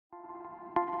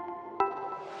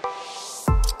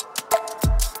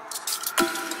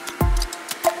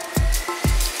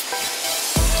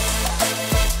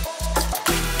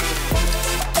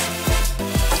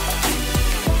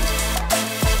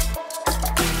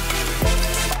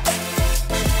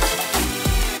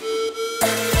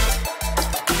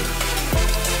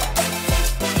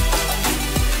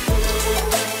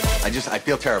I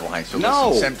feel terrible, Hank. So No.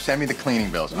 listen, send me the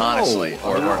cleaning bills, honestly.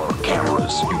 Or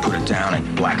cameras. You put it down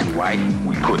in black and white.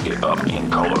 We put it up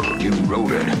in color. You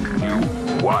wrote it.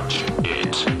 You watch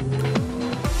it.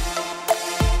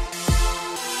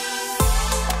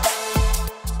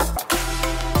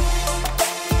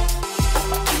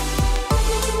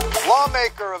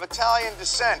 Lawmaker of Italian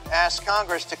descent asks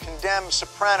Congress to condemn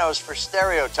Sopranos for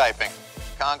stereotyping.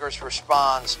 Congress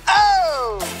responds,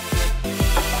 "Oh!"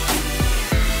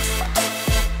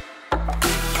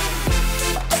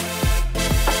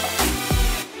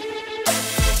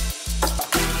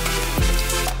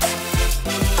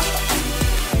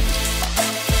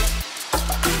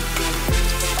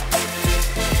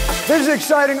 This is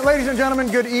exciting. Ladies and gentlemen,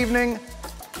 good evening.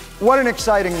 What an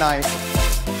exciting night.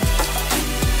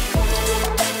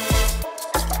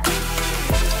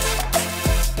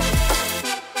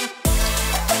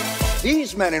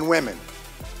 These men and women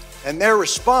and their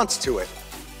response to it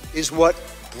is what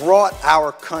brought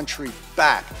our country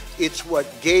back. It's what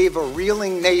gave a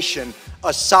reeling nation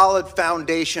a solid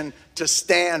foundation to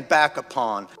stand back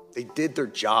upon. They did their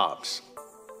jobs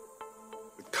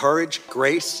with courage,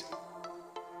 grace,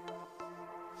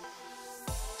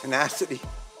 tenacity,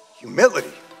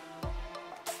 humility.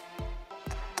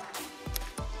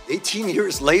 18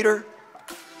 years later,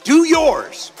 do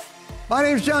yours. My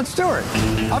name's Jon Stewart.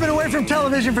 I've been away from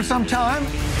television for some time.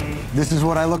 This is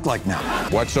what I look like now.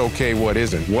 What's okay, what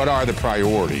isn't? What are the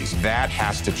priorities? That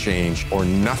has to change or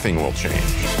nothing will change.